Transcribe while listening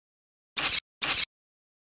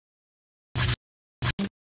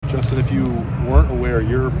Justin, if you weren't aware,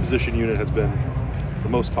 your position unit has been the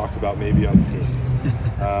most talked about maybe on the team.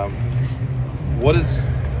 What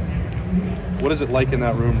is it like in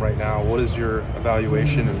that room right now? What is your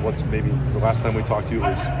evaluation, and what's maybe the last time we talked to you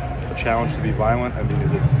was a challenge to be violent? I mean,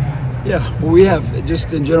 is it? Yeah, well, we have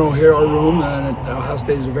just in general here our room and Ohio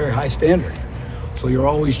State is a very high standard, so you're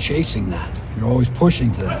always chasing that. You're always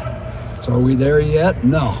pushing to that. So are we there yet?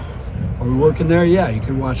 No. Are we working there? Yeah, you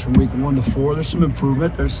could watch from week 1 to 4. There's some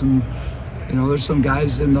improvement. There's some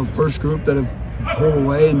guys in the first group that have pulled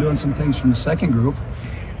away and doing some things from the second group.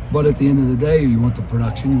 But at the end of the day, you want the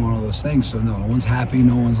production, you want all those things. So no one's happy.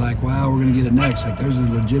 No one's like, wow, we're going to get it next. Like there's a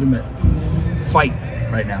legitimate fight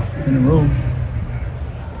right now in the room,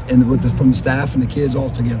 and from the staff and the kids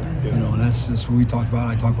all together. Yeah. And that's just what we talk about.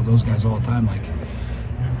 I talk with those guys all the time. Like,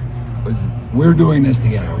 we're doing this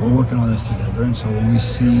together. We're working on this together. And so when we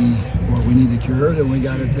see what we need to cure, then we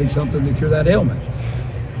got to take something to cure that ailment.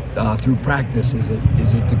 Through practice, is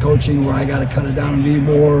it the coaching where I got to cut it down and be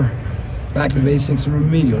more back to basics and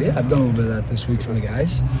remedial? Yeah, I've done a little bit of that this week for the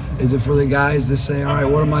guys. Is it for the guys to say, all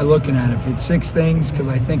right, what am I looking at? If it's 6 things, because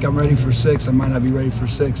I think I'm ready for 6, I might not be ready for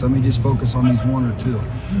 6. Let me just focus on these 1 or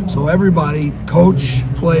 2. So everybody, coach,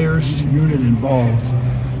 players, unit involved,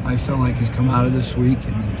 I feel like has come out of this week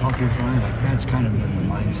and talking with Frye, like that's kind of been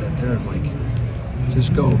the mindset there of like,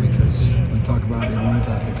 just go, because we talk about,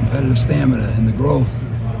 the competitive stamina and the growth.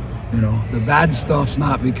 The bad stuff's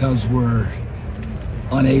not because we're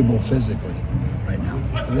unable physically right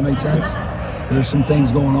now. Does that make sense? There's some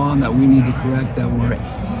things going on that we need to correct that we're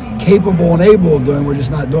capable and able of doing, we're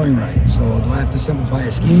just not doing right. So do I have to simplify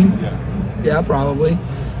a scheme? Yeah, probably.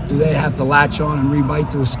 Do they have to latch on and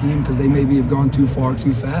rebite to a scheme because they maybe have gone too far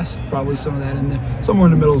too fast? Probably some of that in there. Somewhere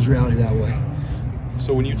in the middle is reality that way.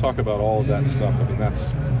 So when you talk about all of that stuff, I mean, that's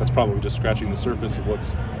probably just scratching the surface of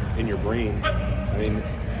what's in your brain. I mean,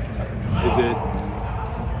 is it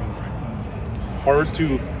hard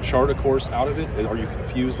to chart a course out of it? Are you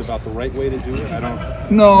confused about the right way to do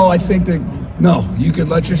it? No, I think that, no, you could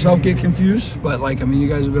let yourself get confused, but you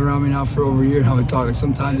guys have been around me now for over a year, how we talk.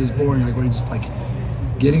 Sometimes it's boring, like when you just like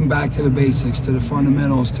getting back to the basics, to the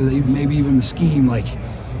fundamentals, to maybe even the scheme. Like,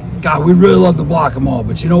 God, we really love to block them all,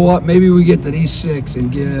 but you know what? Maybe we get to these 6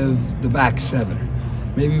 and give the back 7.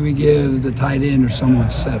 Maybe we give the tight end or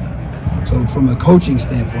someone 7. So from a coaching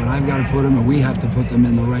standpoint, I've got to put them, and we have to put them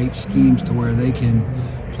in the right schemes to where they can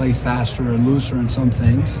play faster and looser in some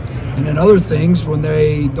things. And then other things, when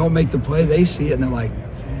they don't make the play, they see it and they're like,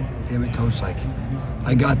 damn it, coach, like,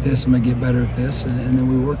 I got this, I'm going to get better at this. And then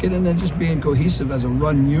we work it, and then just being cohesive as a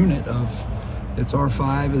run unit of it's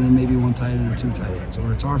R5 and then maybe 1 tight end or 2 tight ends.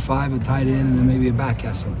 Or it's R5, a tight end, and then maybe a back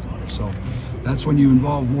has something. So that's when you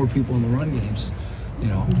involve more people in the run games.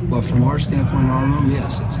 But from our standpoint in our room,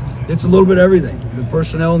 yes, it's a little bit of everything. The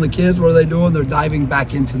personnel and the kids, what are they doing? They're diving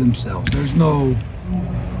back into themselves. There's no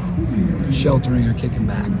sheltering or kicking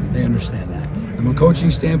back. They understand that. From a coaching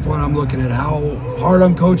standpoint, I'm looking at how hard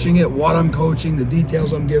I'm coaching it, what I'm coaching, the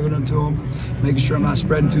details I'm giving them to them, making sure I'm not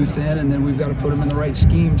spreading too thin, and then we've got to put them in the right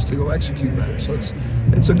schemes to go execute better. So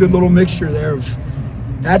it's a good little mixture there of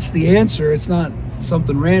that's the answer. It's not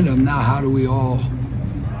something random. Now how do we all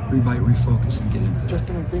rebite, refocus, and get into it?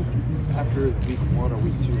 Justin, I think after week 1 or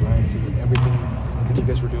week 2, right, so everything that you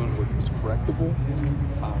guys were doing was correctable.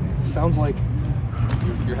 Sounds like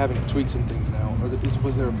you're having to tweak some things now.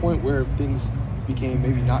 Was there a point where things became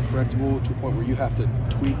maybe not correctable to a point where you have to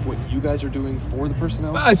tweak what you guys are doing for the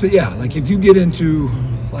personnel? I think, yeah, like if you get into,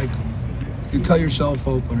 like, if you cut yourself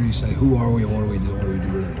open and you say, who are we, what do we do, what do we do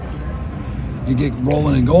really well? You get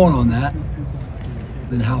rolling and going on that,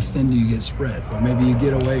 then how thin do you get spread? Or maybe you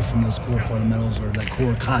get away from those core fundamentals, or that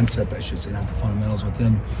core concept, I should say, not the fundamentals,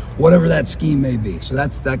 within whatever that scheme may be. So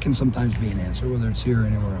that can sometimes be an answer, whether it's here or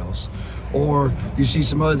anywhere else. Or you see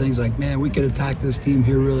some other things like, man, we could attack this team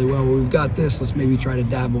here really well. We've got this, let's maybe try to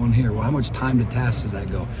dabble in here. Well, how much time to task does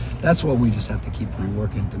that go? That's what we just have to keep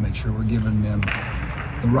reworking to make sure we're giving them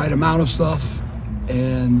the right amount of stuff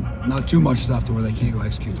and not too much stuff to where they can't go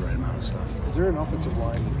execute the right amount of stuff. Is there an offensive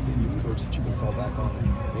line that you've coached that you can fall back on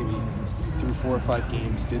that maybe through 4 or 5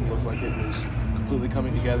 games didn't look like it was completely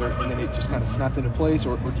coming together, and then it just kind of snapped into place?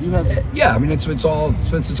 Or do you have? Yeah, it's all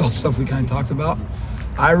stuff we kind of talked about.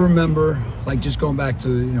 I remember, like, just going back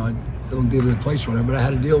to, I don't deal with the place or whatever, but I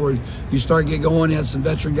had a deal where you start get going, you have some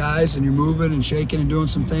veteran guys, and you're moving and shaking and doing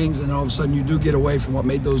some things, and then all of a sudden you do get away from what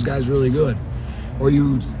made those guys really good. Or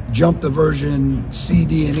you jump the version C,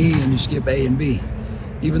 D, and E, and you skip A and B,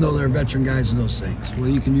 even though they're veteran guys in those things. Well,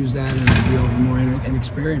 you can use that in a deal with a more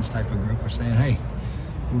inexperienced type of group. We're saying, hey,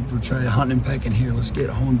 we're trying to hunt and pecking here. Let's get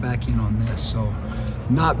honed back in on this. So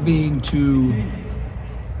not being too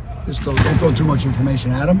Just don't throw too much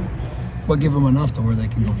information at them, but give them enough to where they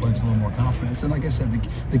can go play with a little more confidence. And like I said,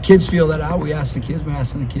 the kids feel that out. We ask the kids, been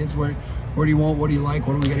asking the kids, where do you want, what do you like,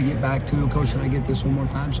 what do we got to get back to? Coach, should I get this one more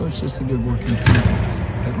time? So it's just a good working team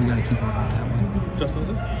that we got to keep working that way. Justin,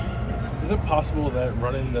 is it possible that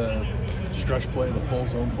running the stretch play, the full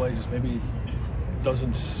zone play, just maybe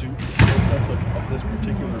doesn't suit the skill sets of this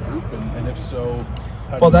particular group? And if so,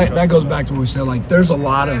 well, that goes back to what we said. Like, there's a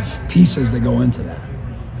lot of pieces that go into that.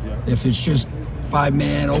 Yeah. If it's just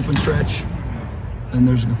 5-man open stretch, then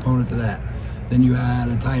there's a component to that. Then you add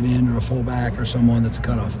a tight end or a fullback or someone that's a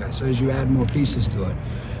cutoff guy. So as you add more pieces to it,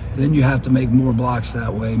 then you have to make more blocks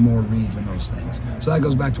that way, more reads and those things. So that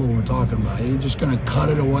goes back to what we're talking about. Are you just going to cut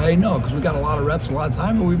it away? No, because we've got a lot of reps, a lot of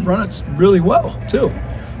time, and we've run it really well too.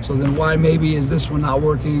 So then why maybe is this one not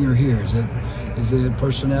working, or here? Is it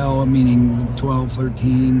personnel, meaning 12,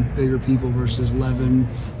 13, bigger people versus 11,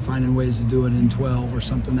 finding ways to do it in 12 or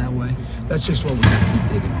something that way? That's just what we got to keep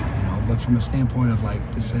digging on, you know. But from a standpoint of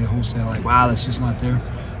like to say wholesale, like, wow, that's just not there.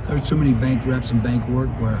 There's too many bank reps and bank work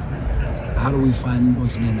where how do we find,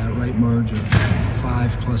 once again, that right merge of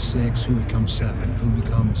 5 plus 6, who becomes 7, who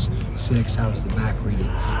becomes 6, how does the back read it?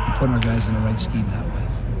 And putting our guys in the right scheme that way.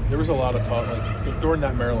 There was a lot of talk, like during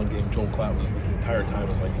that Maryland game, Joel Klatt was the entire time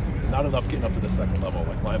was like, not enough getting up to the second level.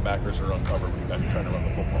 Like, linebackers are uncovered when you guys are trying to run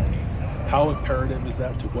the football. How imperative is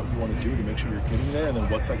that to what you want to do to make sure you're getting there? And then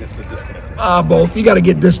what's, I guess, the disconnect? Both. You got to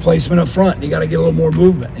get displacement up front. You got to get a little more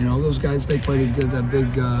movement. You know, those guys, they played a good, that big,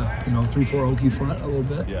 3-4 Okie front a little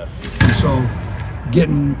bit. Yeah. And so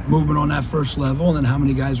getting movement on that first level, and then how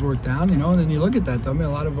many guys work down, you know, and then you look at that. I mean,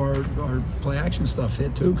 a lot of our play action stuff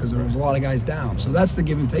hit too, because there was a lot of guys down. So that's the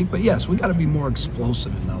give and take. But yes, we got to be more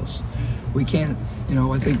explosive in those. We can't, you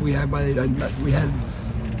know, I think we had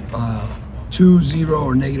 2 0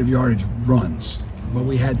 or negative yardage runs, but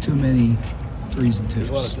we had too many 3s and 2s.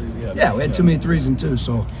 A lot of threes, yeah, we had too many 3s and 2s.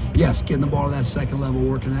 So yes, getting the ball to that second level,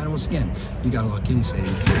 working at it. Once again, you got to look in and say,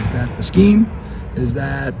 is that the scheme? Is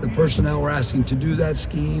that the personnel we're asking to do that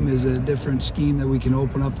scheme? Is it a different scheme that we can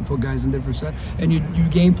open up to put guys in different sets? And you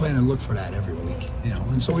game plan and look for that every week, you know.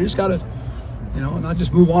 And so we just got to, you know, not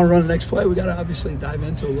just move on and run the next play. We got to obviously dive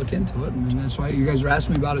into it, look into it, and that's why you guys are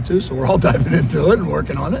asking me about it too. So we're all diving into it and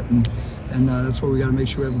working on it, and that's why we got to make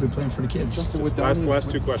sure we have a good plan for the kids. Justin, with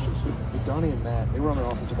last 2 questions. With Donnie and Matt, they were on their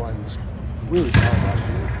offensive line was really solid last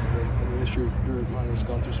year. And this year, your line has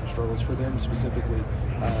gone through some struggles for them specifically.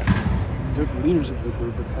 They're the leaders of the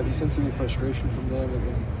group, but have you sensed any frustration from them?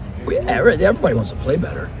 Everybody wants to play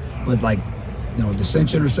better, but like, you know,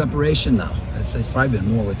 dissension or separation, no. It's probably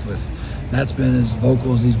been more with Matt's been as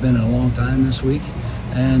vocal as he's been in a long time this week,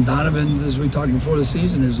 and Donovan, as we talked before the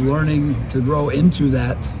season, is learning to grow into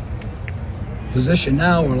that position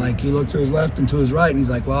now, where like you look to his left and to his right, and he's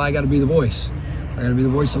like, well, I got to be the voice. I got to be the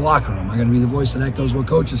voice of the locker room. I got to be the voice that echoes what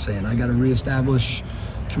coach is saying. I got to reestablish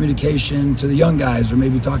communication to the young guys, or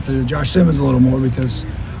maybe talk to Josh Simmons a little more, because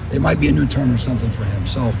it might be a new term or something for him.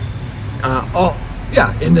 So,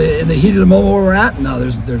 in the heat of the moment where we're at, no,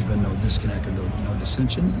 there's been no disconnect or no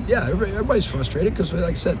dissension. Yeah, everybody's frustrated because,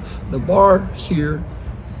 like I said, the bar here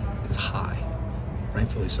is high,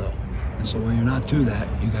 rightfully so. And so when you're not to that,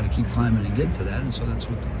 you got to keep climbing and get to that. And so that's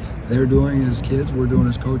what they're doing as kids, we're doing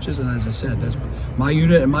as coaches. And as I said, that's what my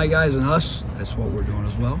unit and my guys and us, that's what we're doing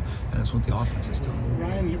as well. And that's what the offense is doing.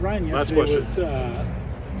 Ryan yesterday was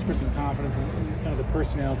expressing confidence in kind of the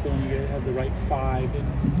personnel, feeling you have the right 5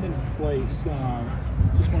 in place.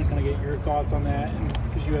 Just want to kind of get your thoughts on that,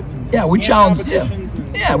 because you had some we challenged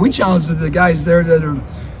we challenged the guys there that are,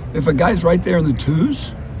 if a guy's right there in the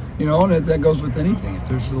 2s, you know, and that goes with anything. If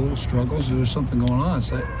there's little struggles or there's something going on,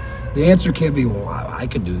 it's like, the answer can't be, well, I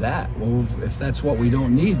could do that. Well, if that's what we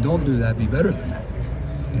don't need, don't do that. Be better than that,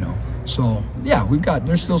 you know. So yeah,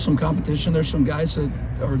 there's still some competition. There's some guys that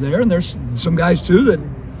are there, and there's some guys too that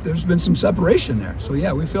there's been some separation there. So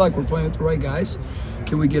yeah, we feel like we're playing with the right guys.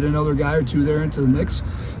 Can we get another guy or two there into the mix?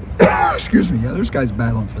 Excuse me. Yeah, there's guys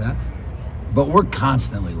battling for that, but we're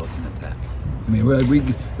constantly looking at that. I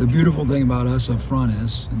mean, the beautiful thing about us up front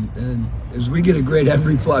is we get a grade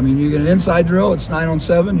every play. I mean, you get an inside drill, it's 9 on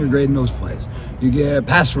 7, you're grading those plays. You get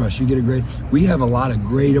pass rush, you get a grade. We have a lot of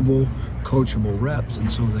gradable, coachable reps, and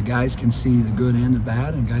so the guys can see the good and the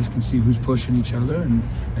bad, and guys can see who's pushing each other and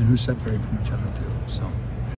who's separated from each other too. So.